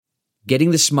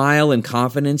Getting the smile and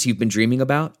confidence you've been dreaming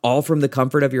about, all from the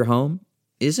comfort of your home,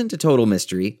 isn't a total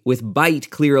mystery with Bite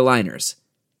clear aligners.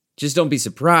 Just don't be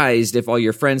surprised if all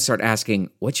your friends start asking,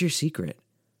 "What's your secret?"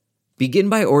 Begin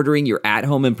by ordering your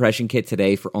at-home impression kit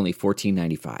today for only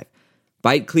 $14.95.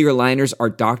 Bite clear aligners are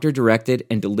doctor-directed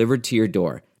and delivered to your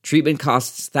door. Treatment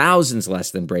costs thousands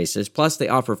less than braces, plus they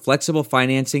offer flexible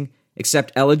financing,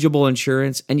 accept eligible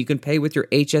insurance, and you can pay with your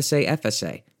HSA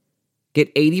FSA.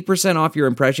 Get 80% off your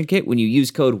impression kit when you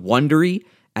use code WONDERY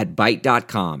at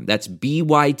Byte.com. That's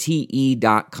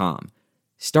BYTE.com.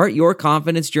 Start your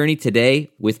confidence journey today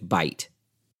with Byte.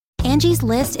 Angie's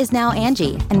List is now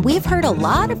Angie, and we've heard a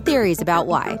lot of theories about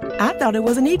why. I thought it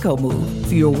was an eco move.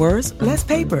 Fewer words, less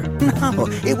paper. No,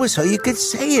 it was so you could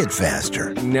say it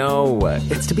faster. No,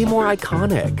 it's to be more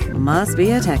iconic. Must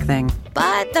be a tech thing.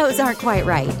 But those aren't quite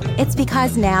right. It's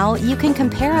because now you can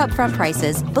compare upfront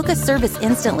prices, book a service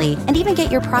instantly, and even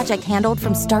get your project handled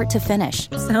from start to finish.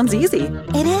 Sounds easy.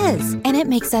 It is, and it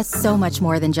makes us so much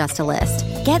more than just a list.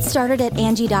 Get started at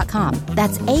Angie.com.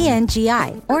 That's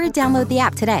ANGI, or download the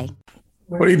app today.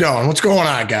 What are you doing? What's going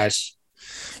on, guys?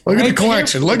 Look at the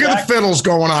collection. Look at the fiddles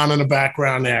going on in the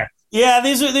background there. Yeah,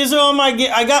 these are all my.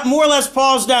 I got more Les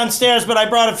Pauls downstairs, but I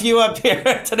brought a few up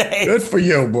here today. Good for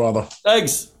you, brother.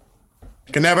 Thanks.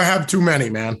 You can never have too many,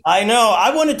 man. I know.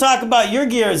 I want to talk about your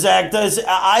gear, Zach.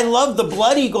 I love the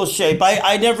Blood Eagle shape.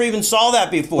 I never even saw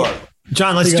that before.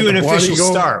 John, let's do an official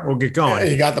start. We'll get going.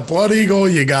 Yeah, you got the Blood Eagle.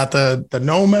 You got the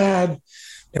Nomad.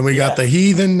 And we got the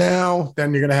Heathen now.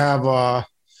 Then you're going to have,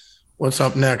 what's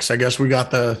up next? I guess we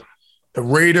got the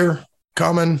Raider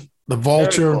coming, the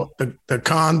Vulture, cool. the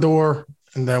Condor.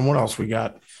 And then what else we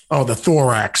got? Oh, the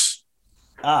Thorax.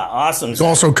 Awesome. It's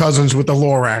also cousins with the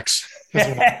Lorax.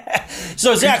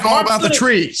 So, Zach, all about the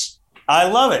trees. I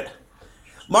love it.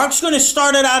 Mark's going to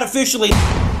start it out officially.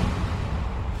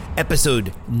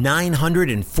 Episode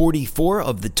 944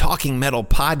 of the Talking Metal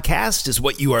podcast is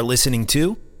what you are listening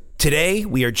to. Today,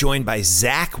 we are joined by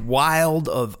Zakk Wylde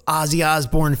of Ozzy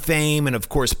Osbourne fame and, of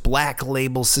course, Black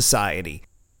Label Society.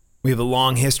 We have a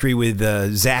long history with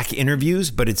Zakk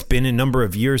interviews, but it's been a number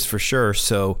of years for sure,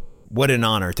 so what an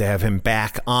honor to have him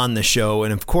back on the show.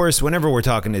 And, of course, whenever we're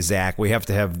talking to Zakk, we have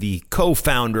to have the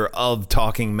co-founder of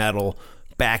Talking Metal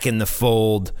back in the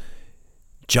fold,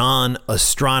 John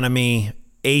Astronomy,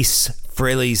 Ace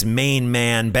Frehley's main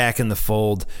man, back in the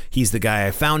fold. He's the guy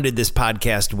I founded this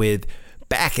podcast with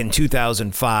back in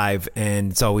 2005,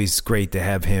 and it's always great to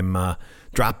have him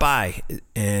drop by.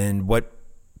 And what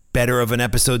better of an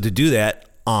episode to do that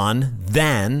on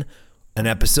than an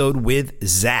episode with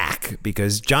Zakk,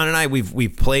 because John and I,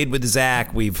 we've played with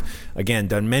Zakk. We've, again,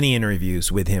 done many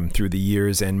interviews with him through the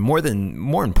years, and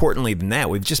more importantly than that,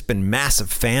 we've just been massive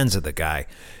fans of the guy.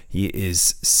 He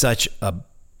is such a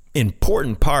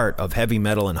important part of heavy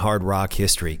metal and hard rock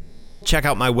history. Check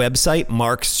out my website,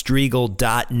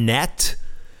 markstriegel.net.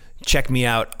 Check me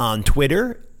out on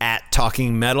Twitter at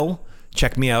Talking Metal.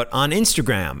 Check me out on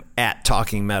Instagram at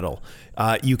Talking Metal.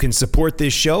 You can support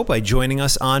this show by joining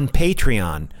us on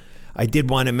Patreon. I did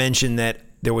want to mention that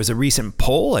there was a recent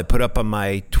poll I put up on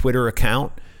my Twitter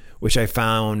account, which I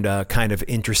found kind of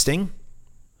interesting.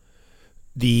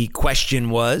 The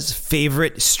question was,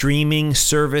 favorite streaming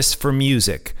service for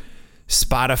music?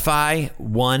 Spotify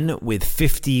won with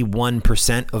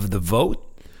 51% of the vote.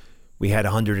 We had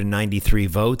 193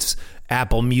 votes.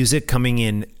 Apple Music coming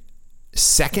in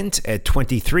second at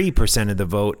 23% of the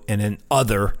vote, and an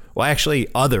other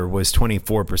was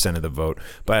 24% of the vote.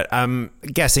 But I'm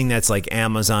guessing that's like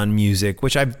Amazon Music,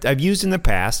 which I've used in the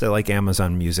past. I like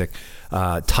Amazon Music,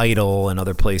 Tidal, and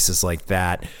other places like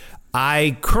that.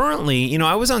 I currently,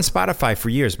 I was on Spotify for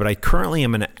years, but I currently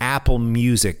am an Apple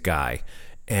Music guy,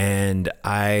 and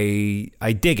I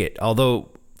dig it. Although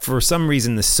for some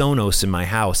reason the Sonos in my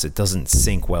house, it doesn't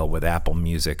sync well with Apple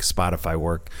Music.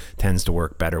 Spotify tends to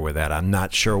work better with that. I'm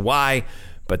not sure why,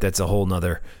 but that's a whole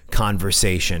nother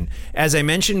conversation. As I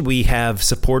mentioned, we have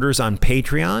supporters on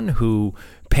Patreon who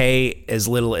pay as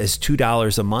little as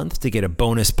 $2 a month to get a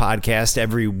bonus podcast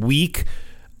every week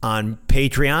on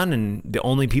Patreon, and the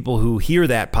only people who hear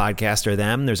that podcast are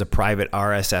them. There's a private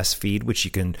RSS feed which you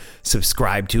can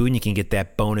subscribe to, and you can get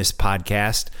that bonus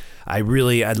podcast.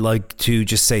 I'd like to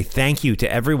just say thank you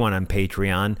to everyone on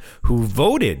Patreon who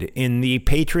voted in the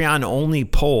Patreon only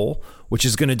poll, which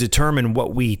is going to determine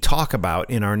what we talk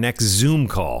about in our next Zoom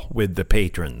call with the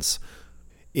patrons.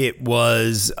 It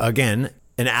was, again,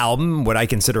 an album, what I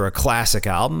consider a classic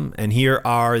album, and here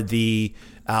are the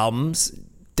albums: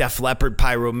 Def Leppard,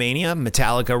 Pyromania;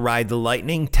 Metallica, Ride the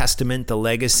Lightning; Testament, The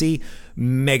Legacy;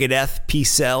 Megadeth,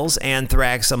 Peace Sells;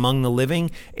 Anthrax, Among the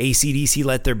Living; AC/DC,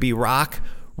 Let There Be Rock;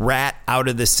 Rat, Out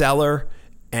of the Cellar,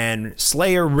 and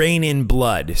Slayer, Rain in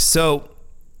Blood. So,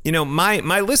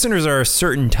 my listeners are a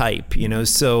certain type,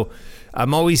 so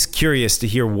I'm always curious to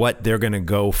hear what they're going to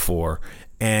go for.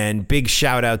 And big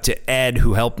shout out to Ed,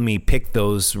 who helped me pick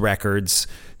those records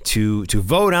to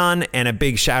vote on, and a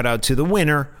big shout out to the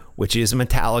winner, which is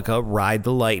Metallica, Ride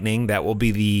the Lightning. That will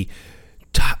be the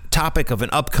topic of an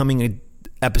upcoming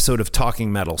episode of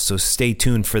Talking Metal, so stay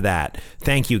tuned for that.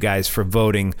 Thank you guys for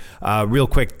voting. Real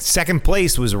quick, second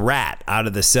place was Rat, Out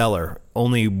of the Cellar.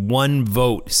 Only one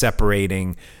vote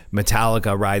separating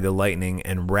Metallica, Ride the Lightning,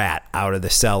 and Rat, Out of the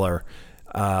Cellar.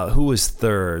 Who was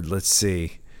third? Let's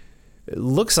see. It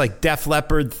looks like Def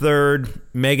Leppard third,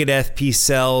 Megadeth, Peace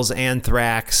Cells,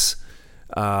 Anthrax,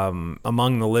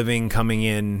 Among the Living coming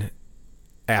in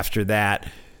after that.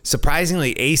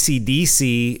 Surprisingly,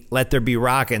 AC/DC, Let There Be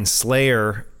Rock, and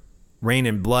Slayer, Rain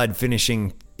and Blood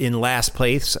finishing in last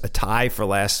place, a tie for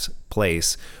last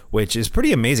place, which is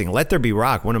pretty amazing. Let There Be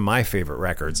Rock, one of my favorite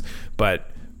records. But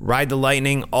Ride the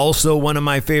Lightning, also one of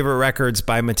my favorite records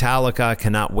by Metallica.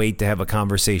 Cannot wait to have a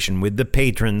conversation with the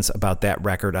patrons about that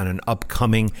record on an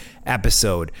upcoming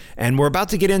episode. And we're about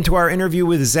to get into our interview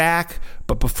with Zakk,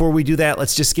 but before we do that,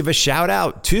 let's just give a shout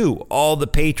out to all the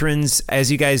patrons.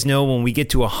 As you guys know, when we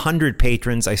get to 100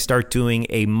 patrons, I start doing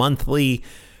a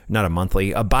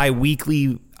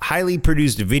bi-weekly, highly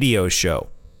produced video show.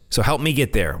 So help me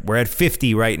get there. We're at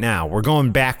 50 right now. We're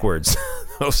going backwards.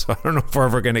 So I don't know if we're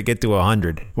ever going to get to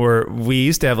 100. We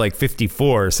used to have like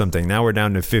 54 or something. Now we're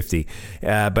down to 50.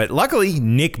 But luckily,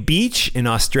 Nick Beach in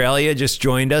Australia just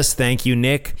joined us. Thank you,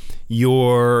 Nick.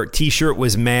 Your T-shirt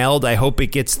was mailed. I hope it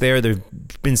gets there. There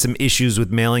have been some issues with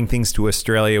mailing things to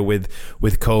Australia with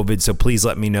COVID, so please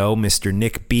let me know, Mr.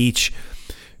 Nick Beach.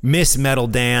 Miss Metal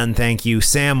Dan, thank you.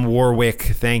 Sam Warwick,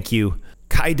 thank you.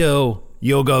 Kaido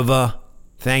Yogava,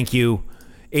 thank you.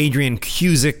 Adrian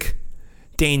Cusick,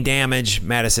 Dane Damage,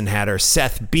 Madison Hatter,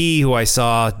 Seth B., who I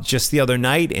saw just the other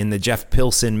night in the Jeff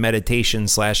Pilson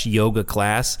meditation/yoga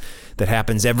class that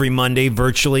happens every Monday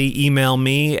virtually. Email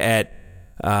me at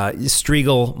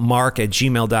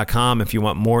striegelmark@gmail.com if you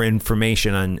want more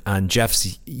information on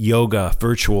Jeff's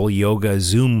virtual yoga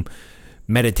Zoom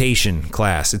meditation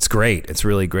class. It's great. It's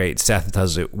really great. Seth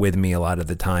does it with me a lot of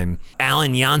the time.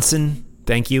 Alan Janssen,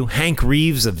 thank you. Hank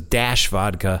Reeves of Dash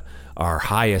Vodka, our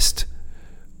highest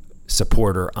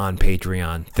supporter on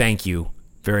Patreon. Thank you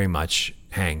very much,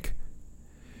 Hank.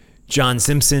 John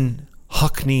Simpson,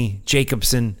 Huckney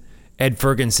Jacobson, Ed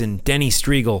Ferguson, Denny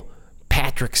Striegel,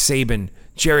 Patrick Sabin,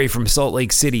 Jerry from Salt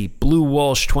Lake City, Blue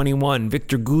Walsh 21,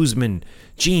 Victor Guzman,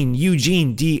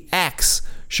 Eugene DX,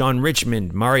 Sean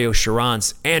Richmond, Mario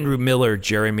Charance, Andrew Miller,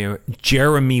 Jeremy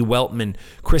Weltman,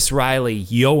 Chris Riley,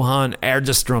 Johan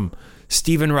Erdestrom,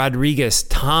 Stephen Rodriguez,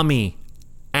 Tommy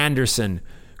Anderson,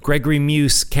 Gregory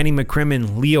Muse, Kenny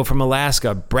McCrimmon, Leo from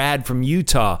Alaska, Brad from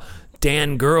Utah,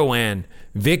 Dan Gurwan,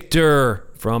 Victor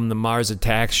from the Mars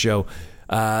Attacks show,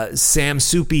 Sam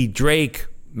Soupy, Drake,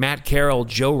 Matt Carroll,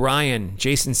 Joe Ryan,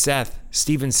 Jason Seth,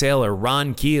 Stephen Saylor,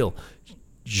 Ron Keel,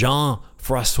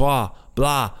 Jean-Francois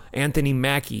Blah, Anthony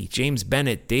Mackey, James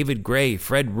Bennett, David Gray,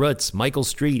 Fred Rutz, Michael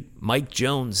Street, Mike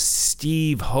Jones,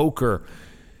 Steve Hoker,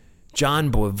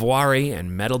 John Boivoire,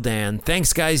 and Metal Dan.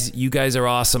 Thanks, guys. You guys are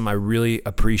awesome. I really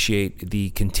appreciate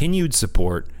the continued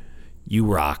support. You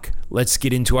rock. Let's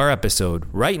get into our episode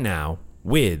right now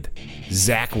with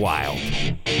Zakk Wylde.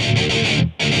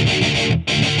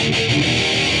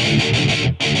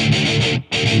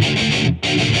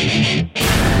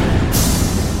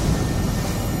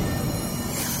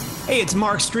 Hey, it's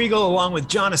Mark Striegel along with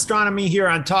John Astronomy here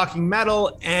on Talking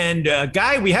Metal. And a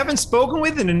guy we haven't spoken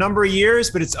with in a number of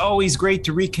years, but it's always great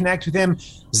to reconnect with him,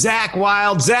 Zakk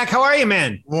Wylde. Zakk, how are you,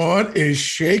 man? What is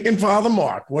shaking, Father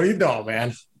Mark? What are you doing,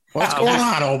 man? What's going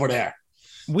on over there?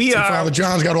 Father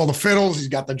John's got all the fiddles. He's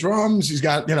got the drums. He's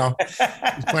got,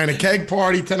 he's playing a keg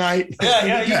party tonight.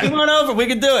 Yeah, you come on over. We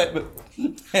can do it.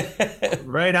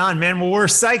 Right on, man. Well, we're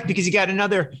psyched because you got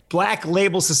another Black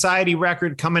Label Society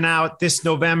record coming out this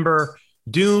November,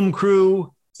 Doom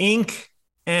Crew Inc.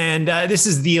 And this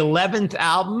is the 11th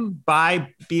album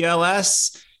by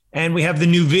BLS. And we have the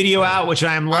new video out, which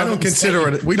I am loving.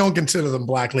 We don't consider them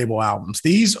Black Label albums.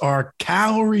 These are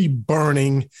calorie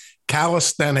burning,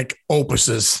 calisthenic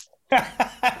opuses.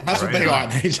 That's what they are.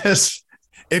 They just,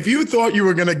 if you thought you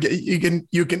were going to get,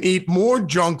 you can eat more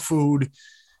junk food.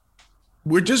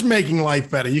 We're just making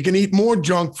life better. You can eat more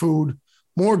junk food,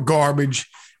 more garbage,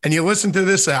 and you listen to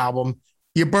this album,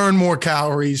 you burn more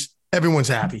calories. Everyone's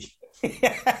happy.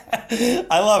 I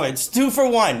love it. It's 2 for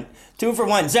 1. 2 for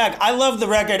 1. Zakk, I love the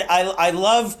record. I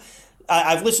love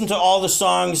I've listened to all the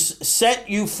songs. Set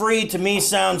You Free to me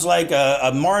sounds like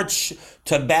a march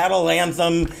to battle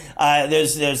anthem.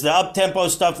 There's the up-tempo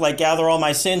stuff like Gather All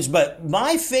My Sins, but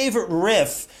my favorite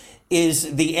riff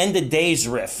is the End of Days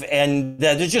riff, and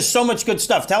there's just so much good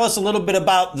stuff. Tell us a little bit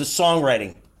about the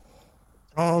songwriting.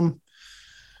 Well,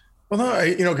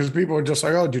 no, because people are just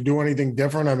like, oh, did you do anything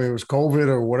different? I mean, it was COVID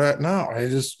or whatever. No, I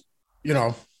just, you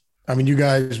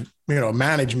guys,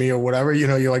 manage me or whatever.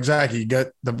 You're like, Zakk, you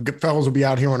get the fellas will be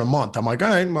out here in a month. I'm like, all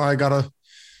right, well, I got a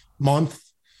month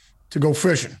to go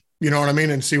fishing, you know what I mean?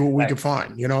 And see what we could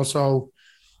find, So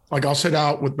like I'll sit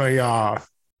out with my,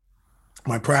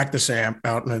 my practice amp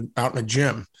out in the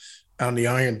gym, out in the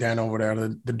iron den over there,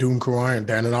 the Doom Crew iron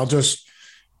den. And I'll just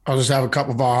have a cup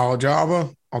of Valhalla Java.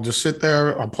 I'll just sit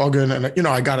there, I'll plug in, and,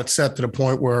 I got it set to the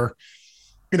point where,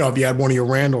 if you had one of your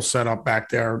Randall set up back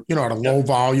there, at a low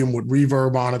volume with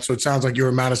reverb on it. So it sounds like you're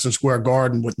in Madison Square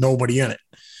Garden with nobody in it.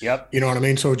 Yep. You know what I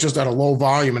mean? So it's just at a low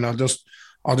volume, and I'll just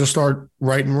start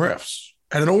writing riffs.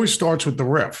 And it always starts with the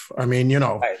riff. In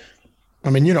Mount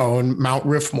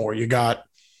Riffmore, you got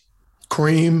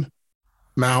Cream,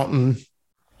 Mountain,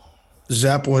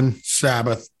 Zeppelin,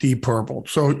 Sabbath, Deep Purple.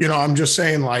 So, I'm just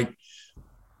saying, like,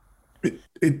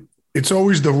 it's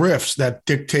always the riffs that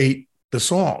dictate the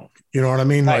song. You know what I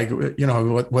mean? Right.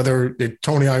 Like, whether it's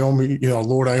Tony Iommi,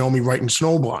 Lord Iommi writing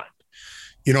Snowblind.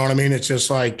 You know what I mean? It's just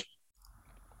like,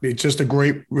 it's just a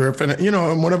great riff. And,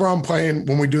 and whenever I'm playing,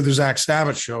 when we do the Zakk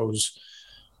Sabbath shows,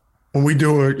 when we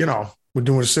do it, we're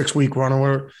doing a 6-week run or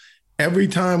whatever, every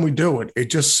time we do it, it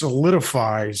just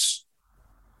solidifies.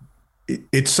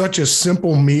 It's such a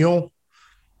simple meal.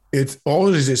 It's all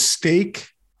it is steak,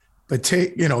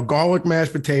 garlic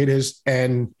mashed potatoes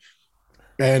and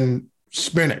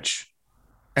spinach.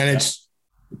 And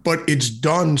but it's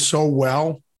done so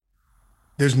well.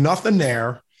 There's nothing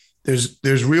there.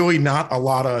 There's really not a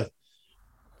lot of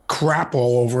crap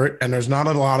all over it. And there's not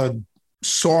a lot of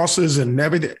sauces and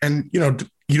everything. And, you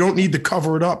don't need to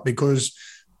cover it up because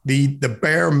the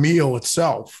bare meal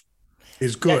itself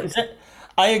is good.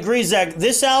 I agree, Zakk.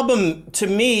 This album, to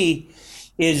me,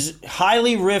 is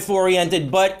highly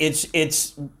riff-oriented, but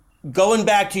it's going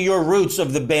back to your roots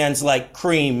of the bands like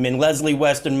Cream and Leslie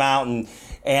Weston Mountain,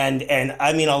 and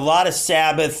a lot of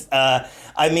Sabbath.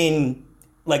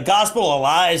 Like Gospel of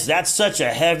Lies, that's such a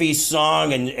heavy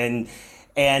song, and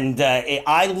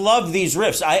I love these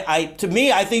riffs. To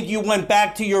me, I think you went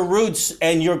back to your roots,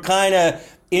 and you're kind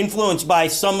of influenced by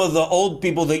some of the old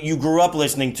people that you grew up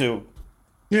listening to.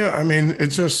 Yeah,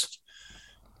 it's just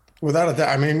without a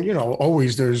doubt.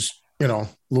 Always there's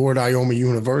Lord Iommi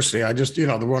University. I just the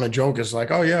run of joke is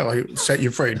like, oh yeah, like Set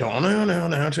You Free. No.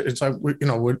 It's like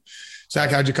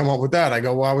Zakk, how'd you come up with that? I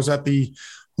go, well, I was at the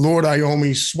Lord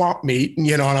Iommi swap meet,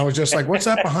 and I was just like, what's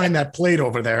that behind that plate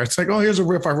over there? It's like, oh, here's a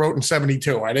riff I wrote in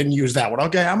 72. I didn't use that one.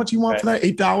 Okay, how much you want for that?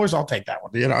 $8? I'll take that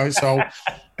one. So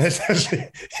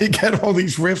you get all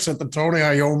these riffs at the Tony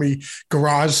Iommi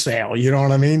garage sale. You know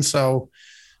what I mean? So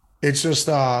it's just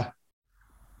Zeppelin,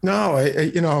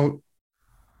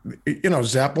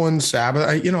 Sabbath,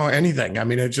 anything.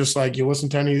 It's just like you listen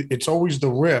to it's always the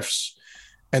riffs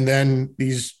and then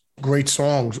these great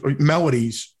songs,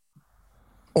 melodies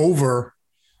over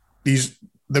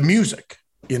the music,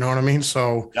 you know what I mean?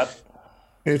 So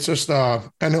It's just,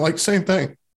 and like same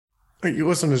thing, you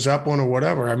listen to Zeppelin or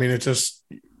whatever. It's just,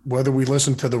 whether we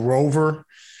listen to the Rover,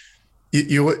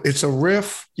 it's a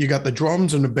riff, you got the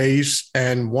drums and the bass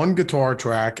and one guitar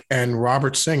track and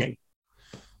Robert singing.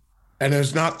 And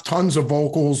there's not tons of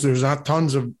vocals. There's not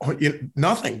tons of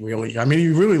nothing really.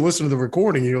 You really listen to the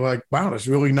recording, you're like, wow, there's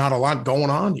really not a lot going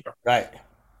on here. Right.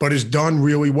 But it's done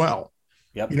really well.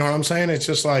 Yep. You know what I'm saying? It's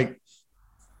just like,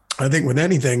 I think with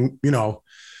anything,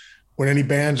 when any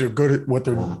bands are good at what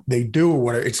they do or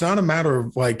whatever, it's not a matter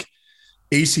of like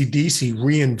AC/DC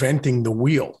reinventing the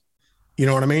wheel. You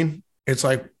know what I mean? It's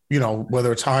like,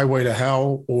 whether it's Highway to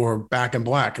Hell or Back in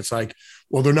Black, it's like,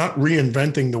 well, they're not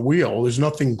reinventing the wheel. There's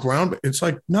nothing ground. It's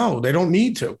like, no, they don't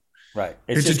need to. Right.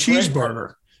 It's a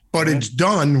cheeseburger, but it's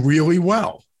done really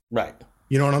well. Right.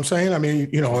 You know what I'm saying?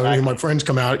 Exactly. My friends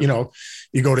come out, you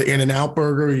go to In-N-Out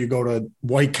Burger, you go to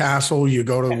White Castle, you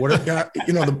go to whatever,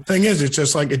 the thing is, it's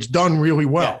just like, it's done really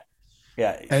well.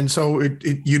 Yeah. And so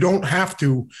you don't have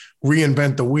to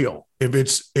reinvent the wheel. If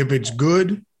it's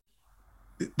good,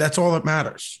 that's all that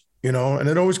matters, and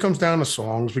it always comes down to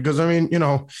songs because,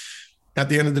 at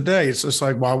the end of the day, it's just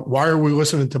like, why are we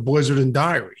listening to Blizzard and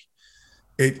Diary?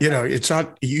 It's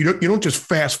not, you don't just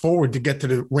fast forward to get to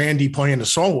the Randy playing the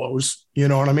solos. You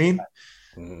know what I mean?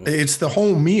 Mm-hmm. It's the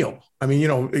whole meal.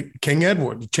 King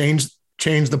Edward changed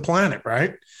the planet,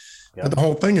 right? But the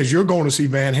whole thing is you're going to see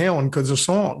Van Halen because of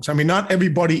songs. I mean, not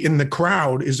everybody in the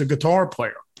crowd is a guitar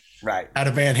player at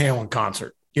a Van Halen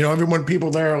concert. You know, everyone,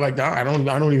 people there are like, nah, I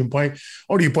don't even play.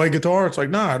 Oh, do you play guitar? It's like,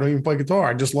 no, I don't even play guitar.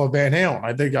 I just love Van Halen.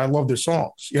 I think I love their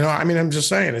songs. You know, I mean, I'm just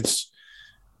saying it's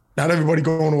not everybody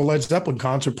going to a Led Zeppelin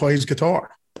concert plays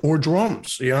guitar or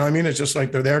drums. You know what I mean? It's just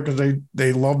like they're there because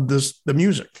they love the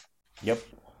music. Yep.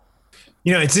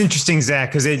 You know, it's interesting,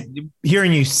 Zakk, because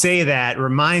hearing you say that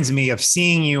reminds me of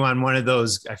seeing you on one of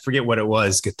those, I forget what it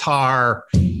was, guitar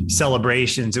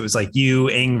celebrations. It was like you,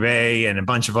 Yngwie, and a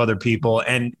bunch of other people.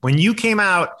 And when you came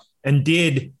out and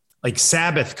did like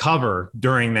Sabbath cover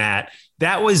during that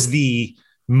was the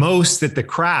most that the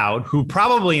crowd, who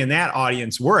probably in that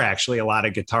audience were actually a lot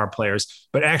of guitar players,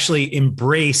 but actually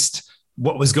embraced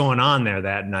what was going on there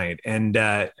that night. And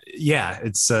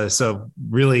it's so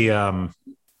really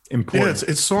important. Yeah,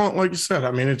 it's song, like you said.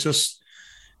 I mean, it's just,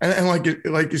 and like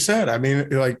you said, I mean,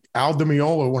 like Al Di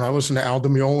Meola, when I listen to Al Di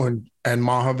Meola and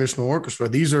Mahavishnu Orchestra,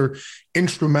 these are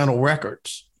instrumental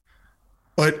records,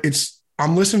 but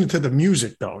I'm listening to the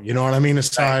music though. You know what I mean?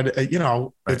 Aside, you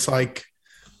know, it's like,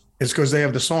 it's because they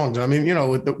have the songs. I mean, you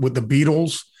know, with the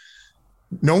Beatles,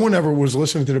 no one ever was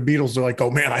listening to the Beatles. They're like, oh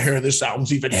man, I hear this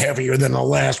album's even heavier than the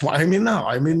last one. I mean, no,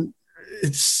 I mean,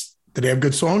 did they have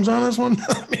good songs on this one?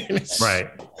 I mean, it's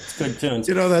good tunes.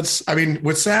 You know,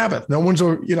 with Sabbath, no one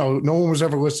was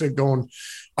ever listening going,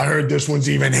 I heard this one's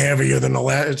even heavier than the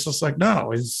last. It's just like,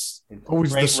 no, it's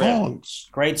always the songs.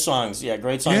 Great songs. Yeah,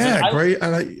 great songs. Yeah, great.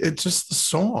 And it's just the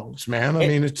songs, man. I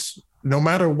mean, it's no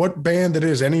matter what band it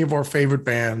is, any of our favorite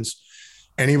bands,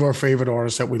 any of our favorite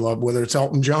artists that we love, whether it's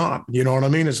Elton John, you know what I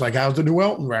mean? It's like, how's the new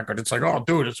Elton record? It's like, oh,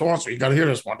 dude, it's awesome. You got to hear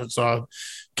this one. It's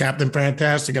Captain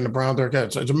Fantastic and the Brown Dirk.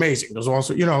 It's amazing. There's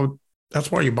also, you know, that's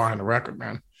why you're buying the record,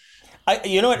 man.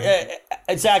 You know what,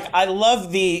 Zakk, I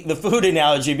love the food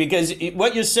analogy, because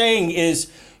what you're saying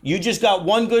is you just got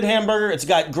one good hamburger. It's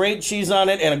got great cheese on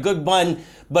it and a good bun,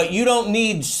 but you don't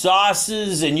need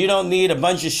sauces and you don't need a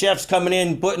bunch of chefs coming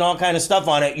in, putting all kind of stuff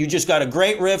on it. You just got a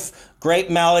great riff, great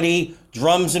melody,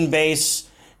 drums and bass,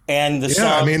 and the song.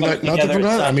 Yeah, I mean, nothing for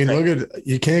that. I mean, look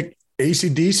at,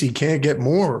 AC/DC can't get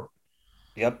more.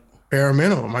 Yep. Bare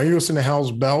minimum. You listen to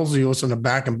Hell's Bells, you listen to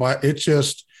Back and Black. It's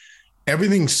just,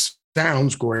 everything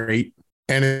sounds great,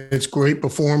 and it's great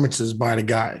performances by the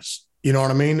guys. You know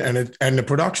what I mean? And the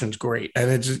production's great,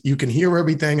 and it's you can hear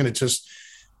everything, and it's just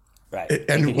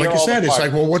and like you said, it's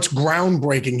like, well, what's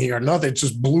groundbreaking here? Nothing. It's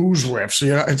just blues riffs.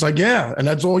 You know, it's like, yeah, and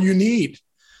that's all you need.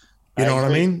 You know what I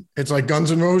mean? It's like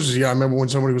Guns N' Roses. Yeah, I remember when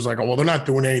somebody was like, "Oh, well, they're not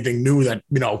doing anything new that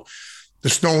the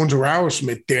Stones or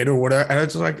Aerosmith did or whatever." And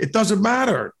it's like, it doesn't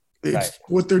matter. It's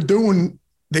what they're doing.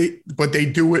 But they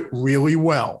do it really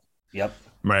well. Yep.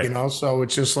 Right. You know, so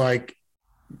it's just like,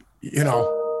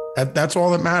 that's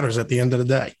all that matters at the end of the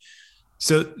day.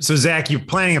 So Zakk, you're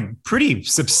planning a pretty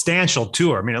substantial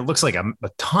tour. I mean, it looks like a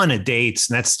ton of dates,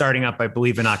 and that's starting up, I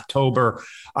believe, in October.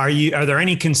 Are there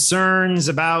any concerns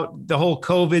about the whole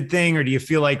COVID thing, or do you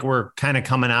feel like we're kind of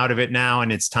coming out of it now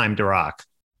and it's time to rock?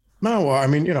 No, well, I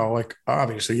mean, like,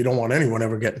 obviously you don't want anyone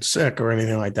ever getting sick or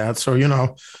anything like that. So,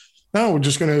 no, we're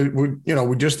just we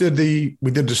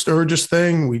did the Sturgis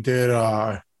thing. We did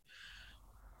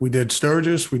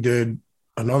Sturgis. We did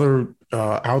another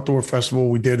outdoor festival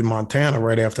we did in Montana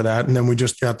right after that. And then we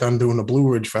just got done doing the Blue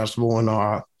Ridge Festival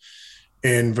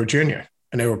in Virginia,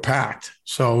 and they were packed.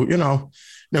 So,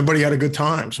 everybody had a good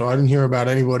time. So I didn't hear about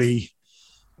anybody,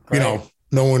 no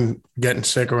one getting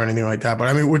sick or anything like that. But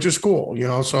I mean, which is cool,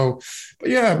 so, but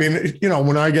yeah, I mean,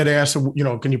 when I get asked,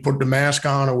 can you put the mask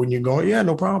on or when you go, yeah,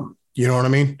 no problem. You know what I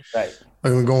mean? Right.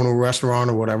 Like when going to a restaurant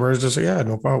or whatever, it's just, yeah,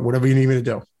 no problem. Whatever you need me to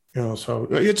do. So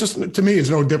it's just, to me, it's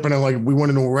no different than like we went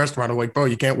into a restaurant. I'm like, bro,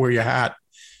 you can't wear your hat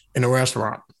in a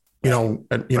restaurant. It's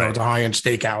a high-end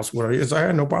steakhouse. Whatever. It's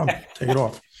like, no problem. Take it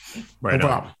off. Right. No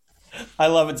problem. I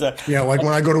love it, Zakk. Yeah, like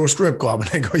when I go to a strip club and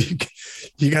they go,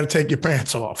 you got to take your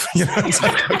pants off. It's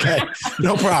like, okay,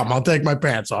 no problem. I'll take my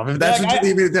pants off. If that's what you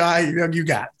need me to do, you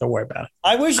got it. Don't worry about it.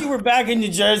 I wish you were back in New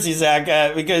Jersey,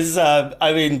 Zakk, because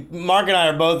Mark and I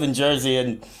are both in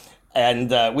Jersey,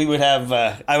 and we would have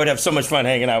I would have so much fun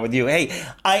hanging out with you. Hey,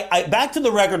 I back to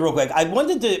the record real quick. I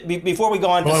wanted to before we go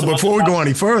on. Before we go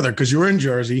any further, because you're in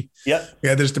Jersey. Yep. We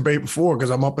had this debate before because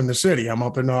I'm up in the city. I'm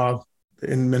up in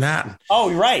Manhattan.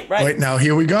 Oh, right. Right now,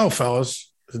 here we go, fellas.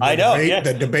 I know.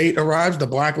 The debate arrives. The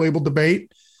Black Label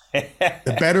debate.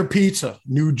 The better pizza,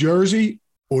 New Jersey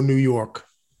or New York?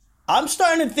 I'm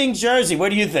starting to think Jersey. What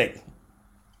do you think?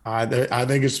 I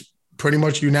think it's pretty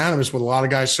much unanimous with a lot of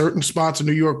guys. Certain spots in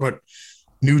New York, but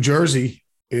New Jersey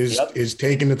is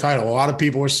taking the title. A lot of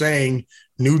people are saying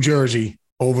New Jersey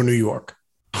over New York.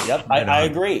 Yep, I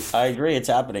agree. I agree. It's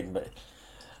happening, but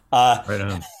Right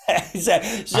on.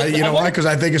 You know why? Because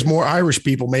I think it's more Irish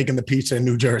people making the pizza in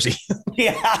New Jersey.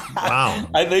 Yeah. Wow.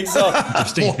 I think so.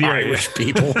 Interesting theory. Irish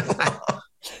people.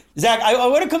 Zakk, I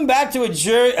want to come back to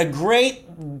a great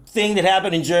thing that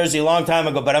happened in Jersey a long time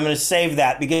ago, but I'm going to save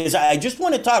that because I just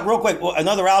want to talk real quick.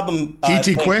 Another album.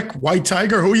 T.T. Quick, White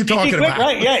Tiger. Who are you talking about?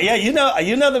 Right? Yeah. You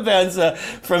know the bands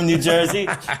from New Jersey.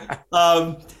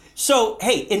 So,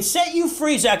 hey, in Set You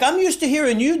Free, Zakk, I'm used to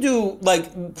hearing you do,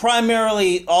 like,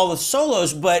 primarily all the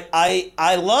solos, but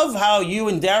I love how you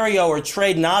and Dario are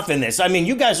trading off in this. I mean,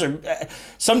 you guys are,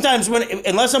 sometimes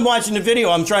unless I'm watching the video,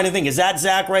 I'm trying to think, is that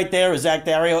Zakk right there? Is that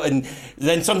Dario? And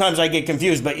then sometimes I get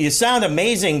confused, but you sound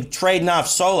amazing trading off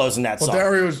solos in that song.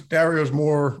 Dario's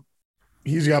more,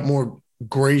 he's got more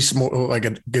grace, more like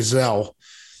a gazelle.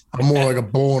 I'm more like a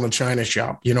bull in a china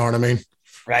shop. You know what I mean?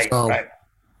 Right, right.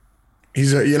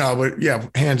 He's but yeah,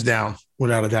 hands down,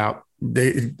 without a doubt.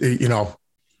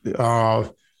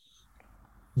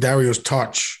 Dario's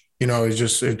touch, is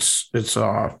just it's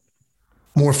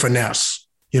more finesse,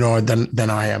 than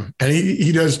I am, and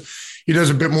he does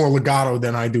a bit more legato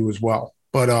than I do as well.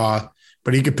 But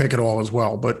he could pick it all as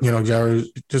well. But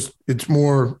Dario's it's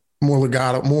more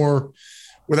legato, more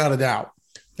without a doubt.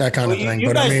 That kind of thing.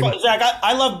 But guys, Zakk,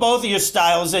 I love both of your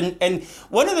styles. And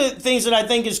one of the things that I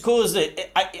think is cool is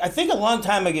that I think a long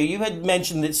time ago you had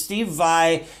mentioned that Steve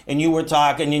Vai and you were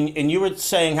talking and you were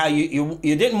saying how you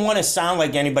didn't want to sound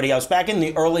like anybody else back in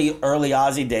the early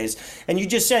Ozzy days. And you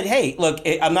just said, hey, look,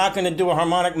 I'm not going to do a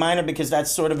harmonic minor because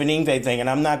that's sort of an Yngwie thing. And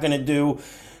I'm not going to do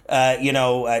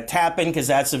tapping because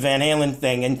that's a Van Halen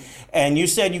thing, and you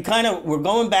said you kind of were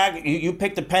going back. You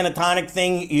picked the pentatonic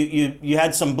thing. You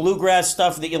had some bluegrass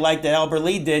stuff that you liked that Albert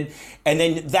Lee did, and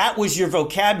then that was your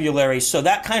vocabulary. So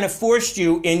that kind of forced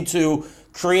you into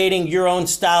creating your own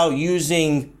style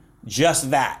using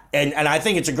just that, and I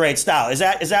think it's a great style. Is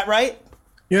that right?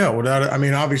 Yeah,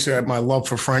 obviously my love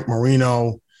for Frank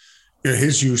Marino,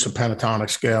 his use of pentatonic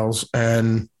scales,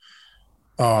 and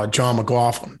John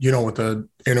McLaughlin, with the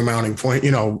intermounting point,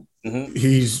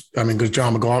 because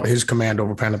John McLaughlin, his command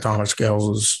over pentatonic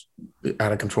scales is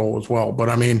out of control as well. But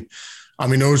I mean,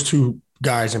 those two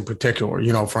guys in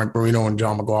particular, Frank Marino and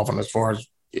John McLaughlin,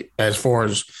 as far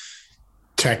as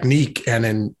technique and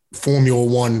in Formula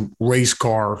One race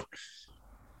car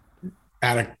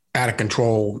out of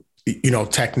control,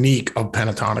 technique of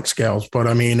pentatonic scales. But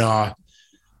I mean, I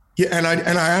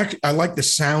like the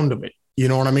sound of it. You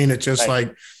know what I mean? It's just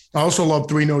like, I also love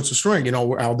three notes of string,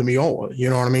 Al Di Meola, you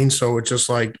know what I mean? So it's just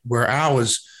like where Al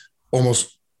is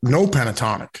almost no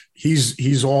pentatonic.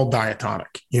 He's all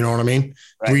diatonic, you know what I mean?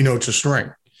 Right. Three notes of string.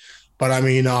 But I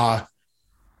mean, like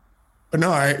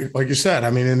you said,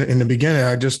 in the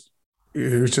beginning,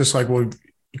 it was just like, well,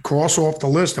 cross off the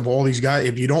list of all these guys.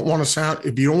 If you don't want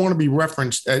to be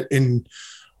referenced and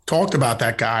talked about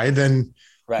that guy, then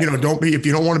right. If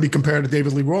you don't want to be compared to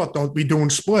David Lee Roth, don't be doing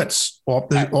splits off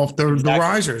the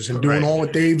risers and doing all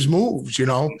of Dave's moves,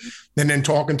 and then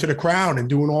talking to the crowd and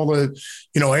doing all the,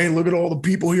 hey, look at all the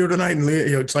people here tonight. And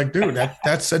it's like, dude,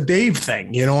 that's a Dave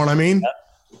thing. You know what I mean? Yep.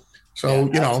 So,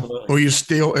 or you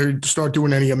start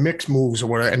doing any of mixed moves or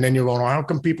whatever. And then you're going, how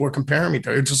come people are comparing me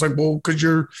to it? It's just like, well, because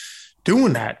you're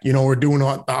doing that, we're doing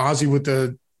the Ozzy with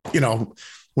the,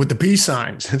 with the peace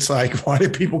signs. It's like, why do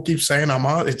people keep saying I'm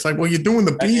on? It's like, well, you're doing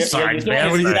the peace signs,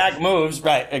 man. Exact moves.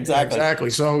 Right. Exactly.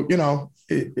 So,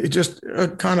 it just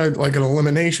kind of like an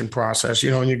elimination process,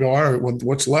 and you go, all right,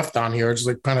 what's left on here? It's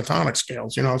like pentatonic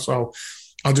scales, so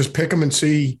I'll just pick them and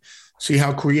see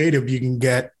how creative you can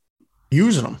get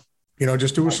using them,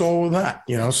 just do a solo with that,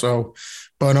 so,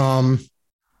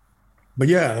 but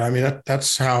yeah,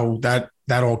 that's how that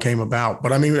all came about.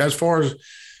 But as far as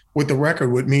with the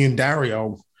record, with me and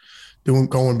Dario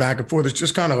going back and forth, it's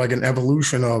just kind of like an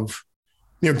evolution of,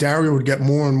 Dario would get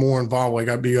more and more involved. Like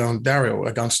I'd be on Dario,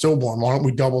 like on Stillborn. Why don't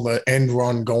we double the end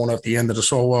run going at the end of the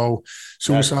solo?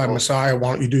 Suicide Messiah,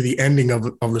 why don't you do the ending of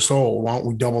the solo? Why don't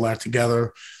we double that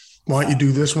together? Why don't you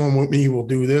do this one with me? We'll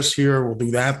do this here. We'll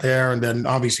do that there. And then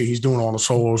obviously he's doing all the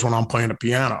solos when I'm playing the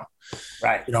piano.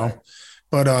 Right.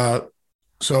 But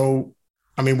so,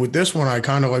 with this one, I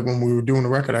kind of like when we were doing the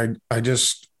record, I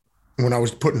just, when I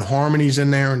was putting harmonies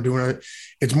in there and doing it,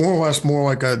 it's more or less more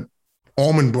like a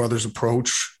Allman Brothers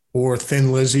approach or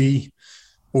Thin Lizzy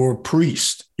or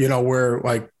Priest, where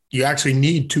like you actually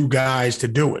need two guys to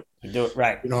do it. You do it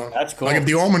right. That's cool. Like if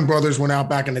the Allman Brothers went out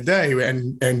back in the day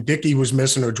and Dickie was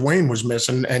missing or Dwayne was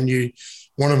missing and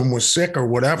one of them was sick or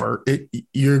whatever,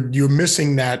 you're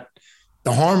missing the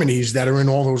harmonies that are in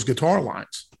all those guitar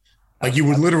lines. Like you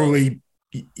would literally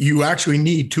you actually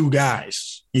need two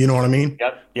guys. You know what I mean?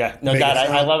 Yep. Yeah. No, God,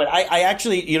 I love it. I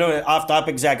actually, off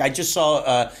topic, Zakk, I just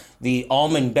saw the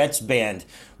Allman Betts Band,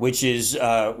 which is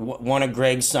one of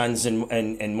Greg's sons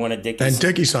and one of Dickie's. And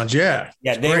Dickie's sons, yeah.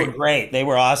 Yeah, they were great. They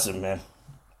were awesome, man.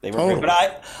 They were great.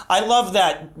 But I love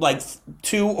that, like,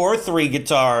 2 or 3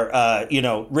 guitar,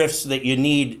 riffs that you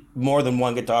need more than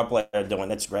one guitar player doing.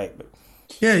 That's great. But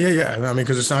yeah. I mean,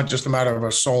 because it's not just a matter of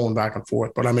us soloing back and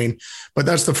forth, but I mean, but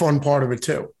that's the fun part of it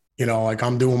too. Like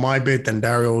I'm doing my bit, then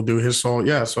Dario will do his solo.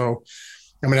 Yeah. So,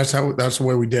 I mean, that's the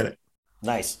way we did it.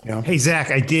 Nice. Hey,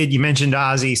 Zakk, you mentioned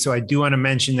Ozzy. So I do want to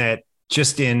mention that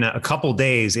just in a couple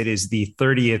days, it is the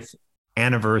 30th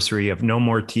anniversary of No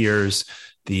More Tears,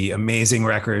 the amazing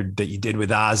record that you did with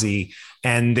Ozzy.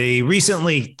 And they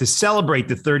recently, to celebrate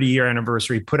the 30-year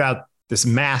anniversary, put out this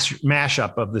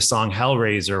mashup of the song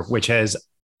Hellraiser, which has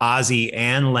Ozzy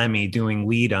and Lemmy doing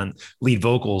lead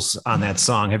vocals on that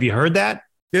song. Have you heard that?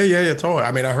 Yeah, totally.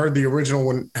 I mean, I heard the original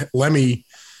when Lemmy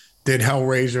did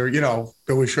Hellraiser,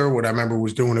 Billy Sherwood, I remember,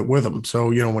 was doing it with him. So,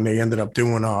 when they ended up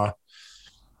doing the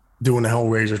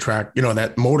Hellraiser track,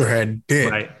 that Motorhead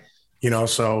did, right.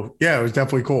 So yeah, it was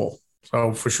definitely cool.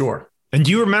 So for sure. And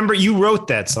do you remember you wrote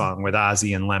that song with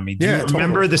Ozzy and Lemmy? Do you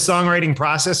remember the songwriting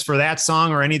process for that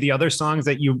song or any of the other songs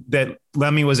that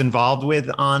Lemmy was involved with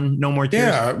on No More Tears?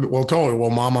 Yeah, well, totally. Well,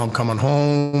 Mama, I'm Coming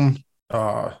Home.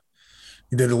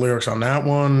 He did the lyrics on that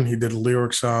one. He did the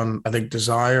lyrics on, I think,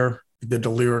 Desire. He did the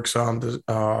lyrics on the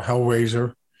Hellraiser.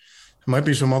 There might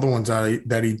be some other ones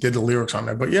that he did the lyrics on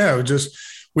there. But yeah, it was just,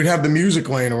 we'd have the music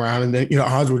laying around, and then,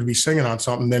 Oz would be singing on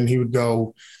something. Then he would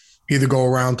either go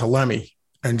around to Lemmy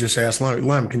and just ask Lemmy,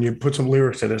 Lem, can you put some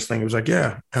lyrics to this thing? He was like,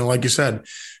 yeah. And like you said,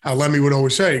 how Lemmy would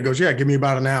always say, he goes, yeah, give me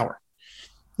about an hour.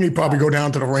 He'd probably go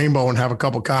down to the Rainbow and have a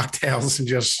couple cocktails and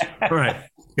just, right,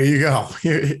 here you go,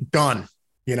 done,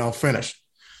 finished.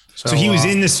 So he was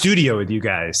in the studio with you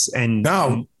guys, and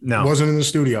no, wasn't in the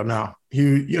studio. No,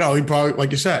 he probably,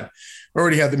 like you said,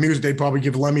 already had the music. They'd probably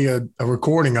give Lemmy a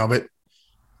recording of it.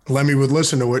 Lemmy would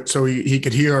listen to it so he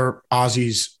could hear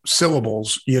Ozzy's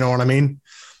syllables. You know what I mean?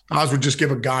 Oz would just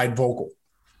give a guide vocal.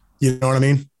 You know what I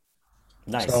mean?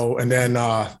 Nice. So, and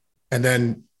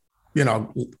then,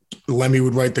 Lemmy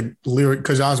would write the lyric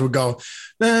because Oz would go,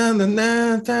 I'm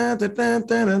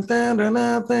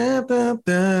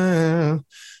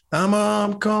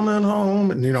coming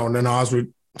home. And, and then Oz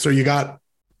would, so you got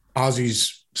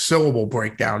Ozzy's syllable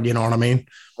breakdown. You know what I mean?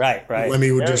 Right.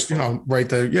 Lemmy would just, write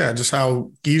just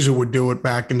how Geezer would do it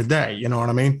back in the day. You know what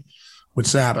I mean? With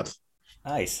Sabbath.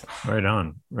 Nice. Right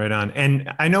on.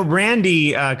 And I know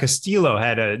Randy Castillo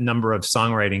had a number of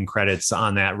songwriting credits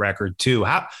on that record too.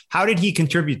 How did he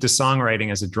contribute to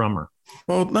songwriting as a drummer?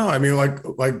 Well, no, I mean, like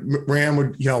Rand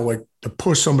would, like to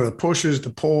push some of the pushes, the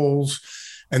pulls,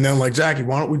 and then like, Zachy,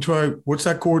 why don't we try, what's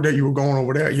that chord that you were going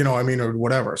over there? Or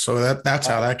whatever. So that's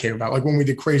how that came about. Like when we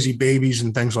did Crazy Babies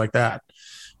and things like that.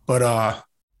 But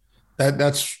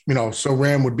that's, so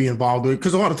Rand would be involved with it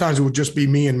because a lot of times it would just be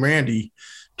me and Randy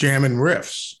jamming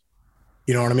riffs,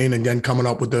 you know what I mean? And then coming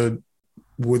up with the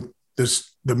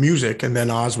music, and then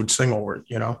Oz would sing over it,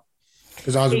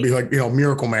 because Oz would be like,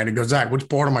 Miracle Man. He goes, Zakk, which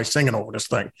part am I singing over this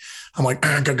thing? I'm like,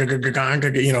 that,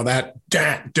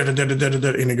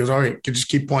 and he goes, all right, just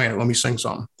keep playing it. Let me sing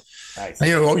something. Nice.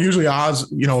 And, usually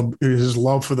Oz, his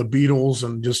love for the Beatles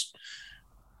and just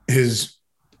his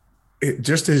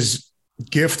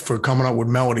gift for coming up with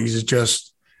melodies is just,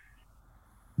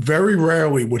 very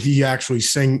rarely would he actually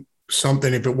sing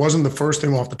something if it wasn't the first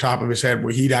thing off the top of his head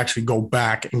where he'd actually go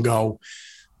back and go,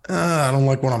 I don't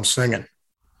like what I'm singing.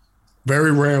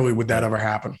 Very rarely would that ever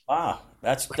happen. Wow.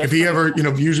 That's if he ever,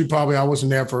 usually probably I wasn't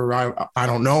there for, I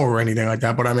don't know, or anything like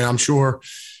that. But I mean, I'm sure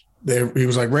he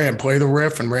was like, Rand, play the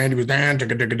riff. And Randy was down.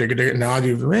 And now I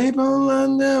do,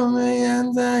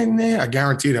 I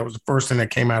guarantee that was the first thing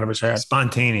that came out of his head.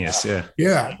 Spontaneous. Yeah.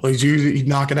 Yeah. He'd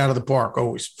knock it out of the park.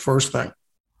 Always. First thing.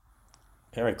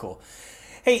 Very cool.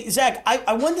 Hey, Zakk,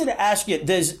 I wanted to ask you,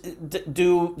 does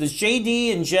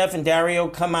JD and Jeff and Dario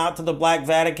come out to the Black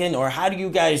Vatican, or how do you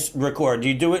guys record? Do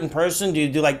you do it in person? Do you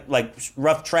do like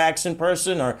rough tracks in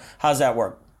person, or how's that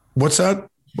work? What's that?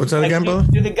 What's that again, brother?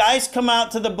 Do the guys come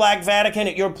out to the Black Vatican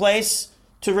at your place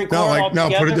to record? No,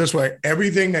 put it this way.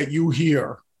 Everything that you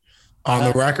hear on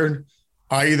the record,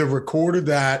 I either recorded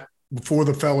that before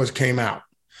the fellas came out.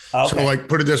 Okay. So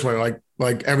put it this way,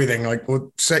 like everything, like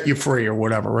we'll Set You Free or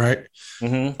whatever, right?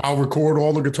 Mm-hmm. I'll record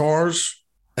all the guitars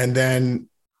and then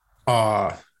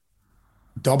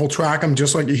double track them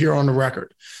just like you hear on the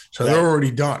record. So they're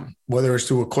already done, whether it's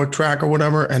to a click track or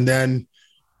whatever. And then,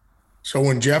 so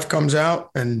when Jeff comes out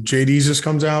and JD's just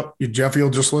comes out, Jeffy will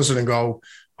just listen and go,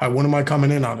 all right, when am I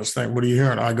coming in on this thing? What are you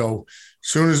hearing? I go,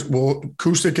 soon as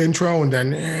acoustic intro, and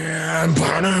then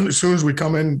as soon as we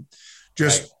come in,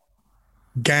 just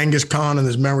Genghis Khan and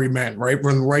his merry men,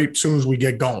 right as soon as we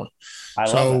get going. I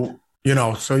love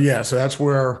it. So that's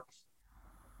where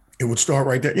it would start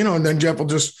right there, and then Jeff will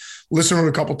just listen to it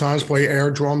a couple times, play air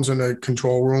drums in the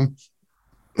control room,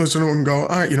 listen to it and go, all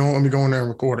right, let me go in there and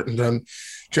record it. And then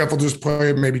Jeff will just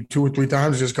play it maybe 2 or 3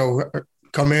 times, just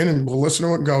come in and we'll listen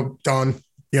to it and go, done,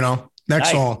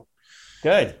 next song.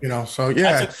 Good. So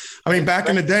yeah, back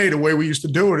in the day, the way we used to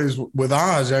do it is with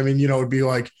Oz. It'd be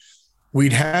like,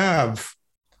 we'd have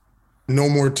No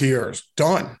More Tears,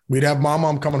 done. We'd have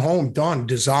Mom Coming Home, done.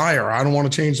 Desire, I Don't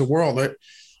Want to Change the World.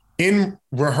 In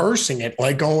rehearsing it,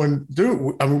 like going,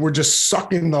 dude, we're just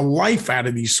sucking the life out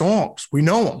of these songs. We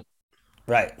know them.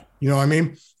 Right. You know what I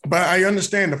mean? But I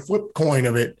understand the flip coin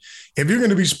of it. If you're going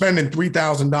to be spending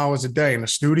 $3,000 a day in the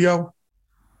studio,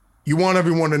 you want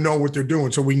everyone to know what they're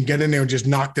doing so we can get in there and just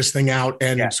knock this thing out.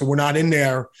 And so we're not in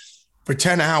there for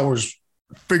 10 hours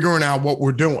figuring out what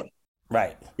we're doing.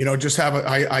 Right. Just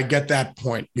I get that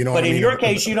point. But in your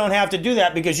case, you don't have to do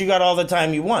that because you got all the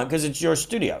time you want because it's your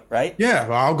studio, right? Yeah.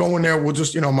 I'll go in there. We'll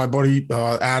just, my buddy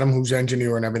Adam, who's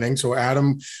engineer and everything. So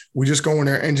Adam, we just go in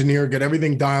there, engineer, get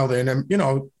everything dialed in.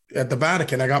 And, at the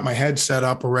Vatican, I got my head set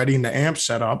up already and the amp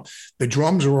set up. The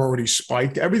drums are already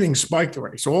spiked. Everything's spiked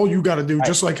already. So all you got to do,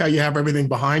 just like how you have everything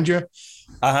behind you,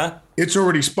 it's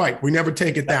already spiked. We never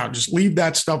take it down. Just leave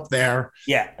that stuff there.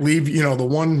 Yeah. Leave, the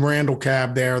one Randall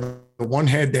cab there, the one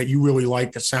head that you really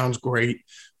like that sounds great.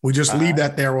 We just leave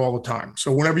that there all the time.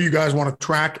 So whenever you guys want to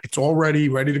track, it's already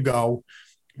ready to go.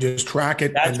 Just track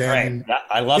it. That's and then, great.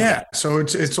 I love that. Yeah. So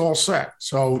it's all set.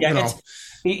 So,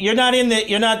 you're not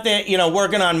there,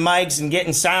 working on mics and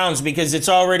getting sounds because it's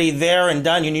already there and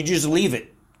done and you just leave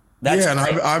it. That's and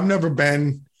I've never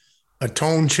been a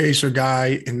tone chaser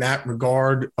guy in that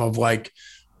regard of like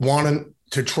wanting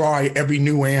to try every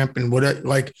new amp and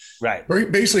right.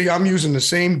 Basically I'm using the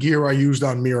same gear I used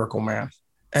on Miracle Man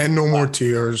and No More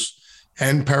Tears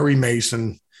and Perry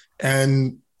Mason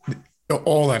and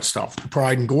all that stuff, the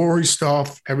Pride and Glory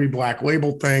stuff, every Black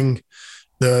Label thing,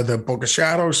 the Book of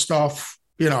Shadows stuff.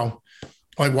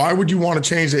 Why would you want to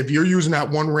change it if you're using that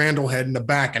one Randall head in the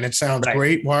back and it sounds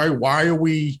great? Why are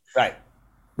we? Right.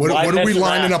 What are we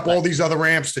lining up all these other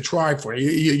amps to try for?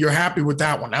 You're happy with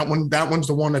that one. That one's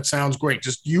the one that sounds great.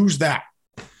 Just use that.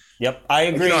 Yep, I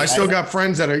agree. I still got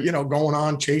friends that are going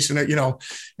on chasing it.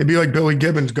 It'd be like Billy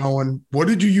Gibbons going, "What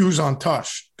did you use on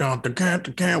Tush?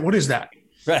 What is that?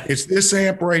 Right. It's this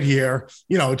amp right here.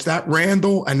 It's that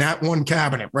Randall and that one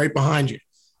cabinet right behind you.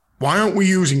 Why aren't we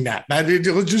using that?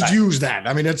 Let's just use that.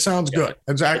 It sounds good.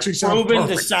 It actually sounds proven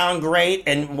perfect. to sound great,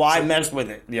 and why mess with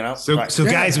it? So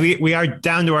guys, we are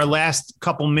down to our last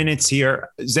couple minutes here.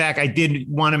 Zakk, I did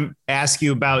want to ask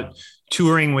you about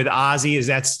touring with Ozzy. Is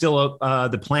that still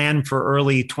the plan for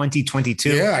early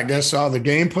 2022? Yeah, I guess the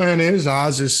game plan is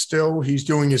Oz is still, he's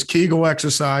doing his Kegel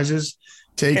exercises,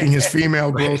 taking his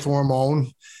female growth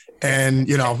hormone and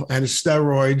his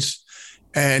steroids.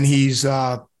 And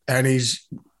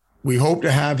we hope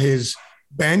to have his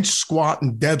bench, squat,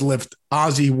 and deadlift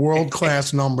Ozzy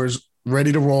world-class numbers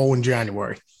ready to roll in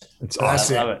January. That's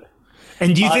awesome. I love it.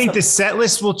 And do you think the set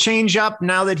list will change up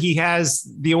now that he has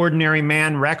the Ordinary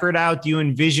Man record out? Do you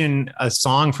envision a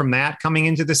song from that coming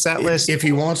into the set list? If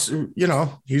he wants to,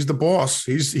 he's the boss.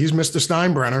 He's Mr.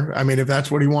 Steinbrenner. If that's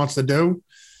what he wants to do,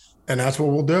 then that's what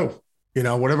we'll do.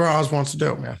 Whatever Oz wants to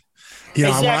do, man.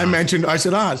 I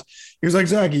said, Oz, he was like,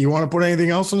 Zakk, you want to put anything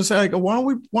else on the set? I go, why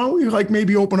don't we like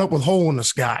maybe open up with Hole in the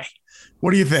Sky? What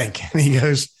do you think? And he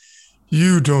goes,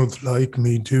 you don't like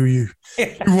me, do you?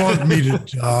 You want me to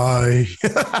die.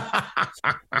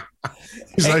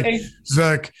 He's like,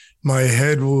 Zakk, my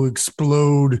head will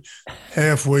explode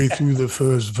halfway through the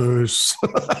first verse.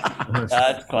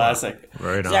 That's classic.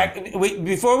 Right on. Zakk,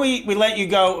 before we let you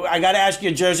go, I got to ask you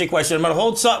a Jersey question. I'm going to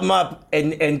hold something up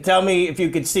and tell me if you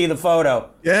could see the photo.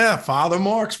 Yeah, Father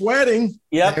Mark's wedding.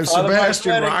 Yep, and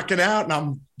Sebastian rocking out, and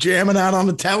I'm jamming out on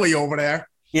the telly over there.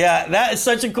 Yeah, that is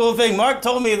such a cool thing. Mark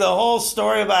told me the whole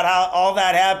story about how all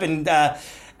that happened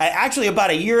actually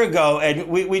about a year ago, and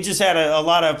we just had a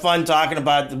lot of fun talking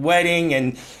about the wedding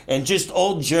and just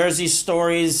old Jersey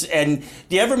stories. And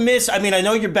do you ever miss, I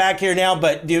know you're back here now,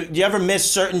 but do you ever miss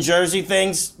certain Jersey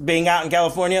things being out in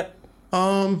California?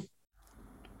 Yeah,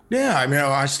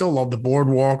 I still love the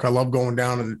boardwalk. I love going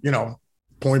down to,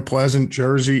 Point Pleasant,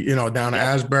 Jersey, down to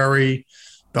Asbury,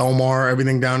 Belmar,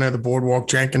 everything down there, the boardwalk,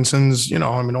 Jenkinson's,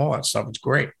 all that stuff. It's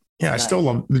great. Yeah, I still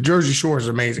love the Jersey Shore is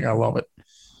amazing. I love it.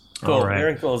 Cool. All right.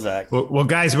 Very cool, Zakk. Well,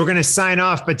 guys, we're going to sign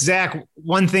off. But Zakk,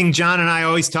 one thing John and I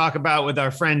always talk about with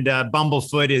our friend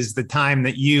Bumblefoot is the time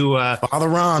that you Father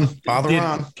Ron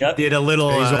did a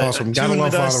little. He's awesome. Gotta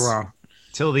love Father Ron.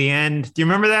 Till the end. Do you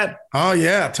remember that? Oh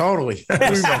yeah, totally.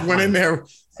 We went in there.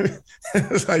 It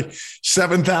was like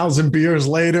 7,000 beers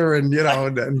later, and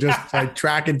and just like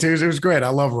tracking twos. It was great. I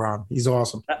love Ron. He's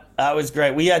awesome. That was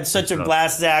great. We had such a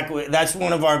blast, Zakk. That's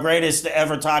one of our greatest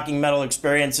ever Talking Metal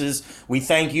experiences. We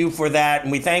thank you for that,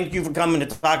 and we thank you for coming to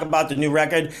talk about the new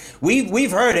record.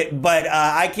 We've heard it, but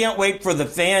I can't wait for the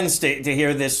fans to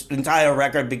hear this entire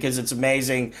record because it's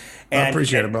amazing. And, I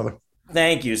appreciate it, brother.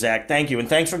 Thank you, Zakk. Thank you, and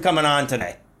thanks for coming on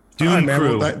today. Doom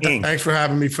Crew. Well, thanks for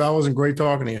having me, fellas, and great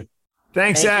talking to you.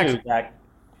 Thanks, Zakk. Thank you, Zakk.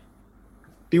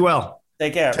 Be well.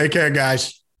 Take care. Take care,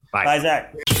 guys. Bye. Bye, Zakk.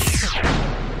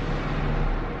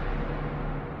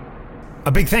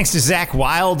 A big thanks to Zakk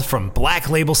Wylde from Black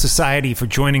Label Society for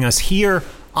joining us here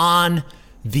on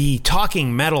the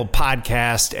Talking Metal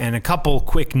podcast. And a couple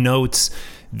quick notes.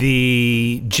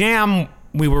 The jam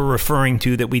we were referring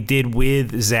to that we did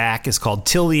with Zakk is called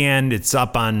Till the End. It's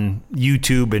up on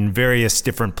YouTube and various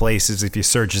different places. If you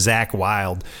search Zakk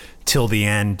Wylde Till the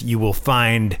End, you will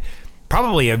find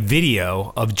probably a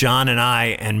video of John and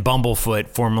I and Bumblefoot,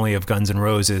 formerly of Guns N'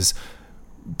 Roses,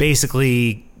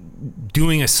 basically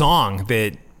doing a song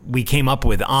that we came up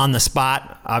with on the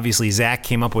spot. Obviously, Zakk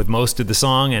came up with most of the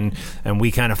song, and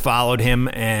we kind of followed him.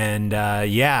 And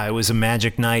it was a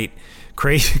magic night.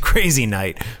 Crazy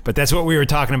night. But that's what we were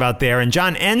talking about there. And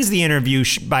John ends the interview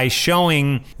by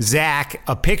showing Zakk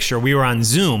a picture. We were on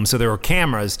Zoom, so there were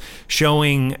cameras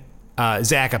showing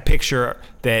Zakk a picture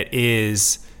that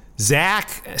is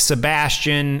Zakk,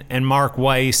 Sebastian, and Mark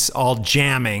Weiss all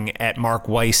jamming at Mark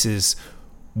Weiss's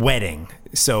wedding.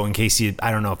 So in case I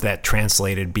don't know if that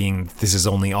translated, being this is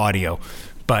only audio.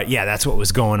 But yeah, that's what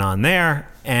was going on there.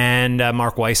 And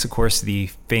Mark Weiss, of course, the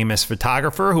famous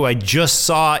photographer who I just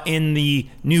saw in the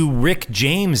new Rick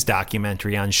James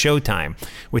documentary on Showtime,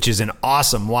 which is an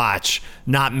awesome watch.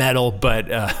 Not metal, but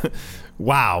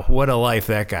wow, what a life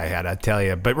that guy had, I tell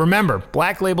you. But remember,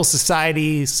 Black Label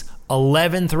Society's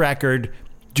 11th record,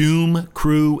 Doom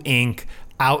Crew Inc.,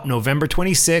 out November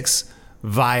 26th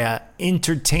via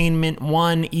Entertainment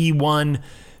One, E1.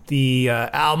 The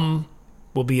album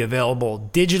will be available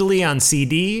digitally on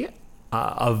CD.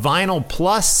 A Vinyl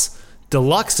Plus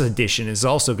Deluxe Edition is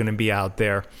also going to be out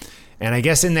there. And I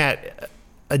guess in that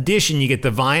edition, you get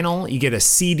the vinyl, you get a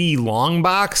CD long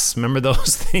box. Remember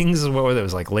those things? What were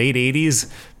those, like late 80s,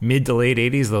 mid to late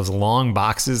 80s, those long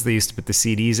boxes they used to put the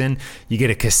CDs in? You get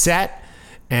a cassette,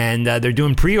 and they're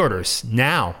doing pre-orders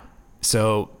now.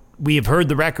 So we have heard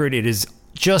the record. It is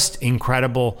just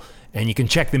incredible. And you can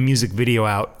check the music video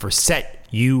out for Set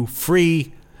You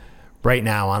Free right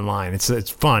now online. It's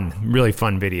fun, really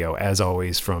fun video, as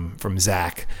always, from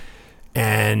Zakk.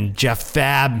 And Jeff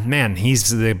Fab, man, he's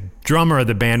the drummer of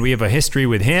the band. We have a history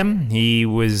with him. He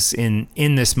was in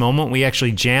this moment. We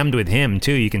actually jammed with him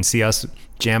too. You can see us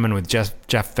jamming with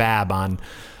Jeff Fab on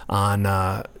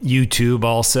YouTube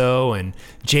also. And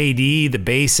JD, the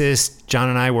bassist, John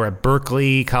and I were at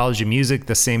Berklee College of Music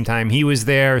the same time he was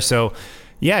there. So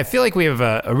yeah, I feel like we have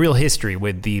a real history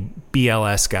with the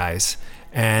BLS guys.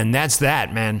 And that's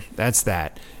that, man. That's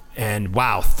that. And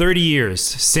wow, 30 years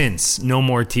since No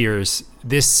More Tears.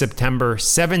 This September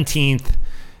 17th.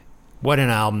 What an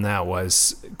album that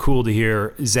was. Cool to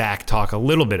hear Zakk talk a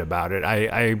little bit about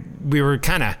it. We were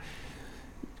kind of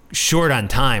short on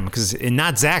time because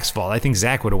not Zakk's fault. I think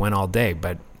Zakk would have went all day,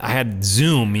 but I had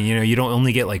Zoom. You don't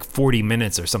only get like 40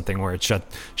 minutes or something where it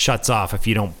shuts off if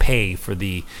you don't pay for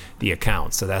the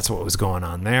account. So that's what was going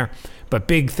on there. But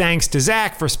big thanks to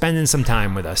Zakk for spending some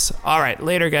time with us. All right,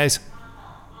 later, guys.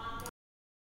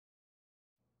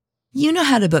 You know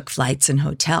how to book flights and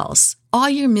hotels. All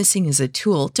you're missing is a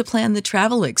tool to plan the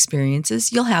travel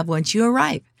experiences you'll have once you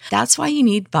arrive. That's why you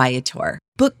need Viator.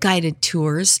 Book guided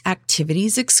tours,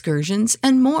 activities, excursions,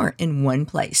 and more in one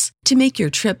place to make your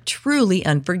trip truly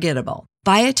unforgettable.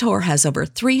 Viator has over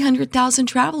 300,000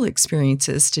 travel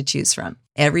experiences to choose from.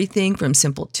 Everything from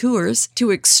simple tours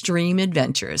to extreme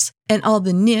adventures and all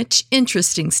the niche,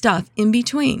 interesting stuff in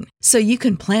between. So you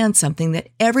can plan something that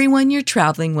everyone you're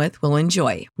traveling with will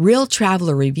enjoy. Real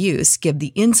traveler reviews give the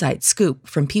inside scoop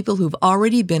from people who've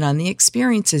already been on the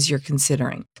experiences you're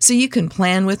considering. So you can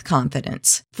plan with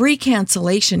confidence. Free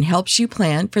cancellation helps you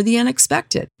plan for the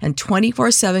unexpected. And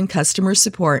 24/7 customer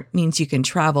support means you can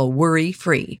travel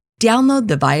worry-free. Download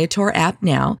the Viator app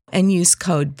now and use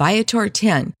code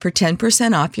Viator10 for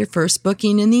 10% off your first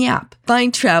booking in the app.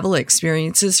 Find travel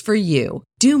experiences for you.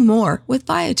 Do more with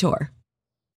Viator.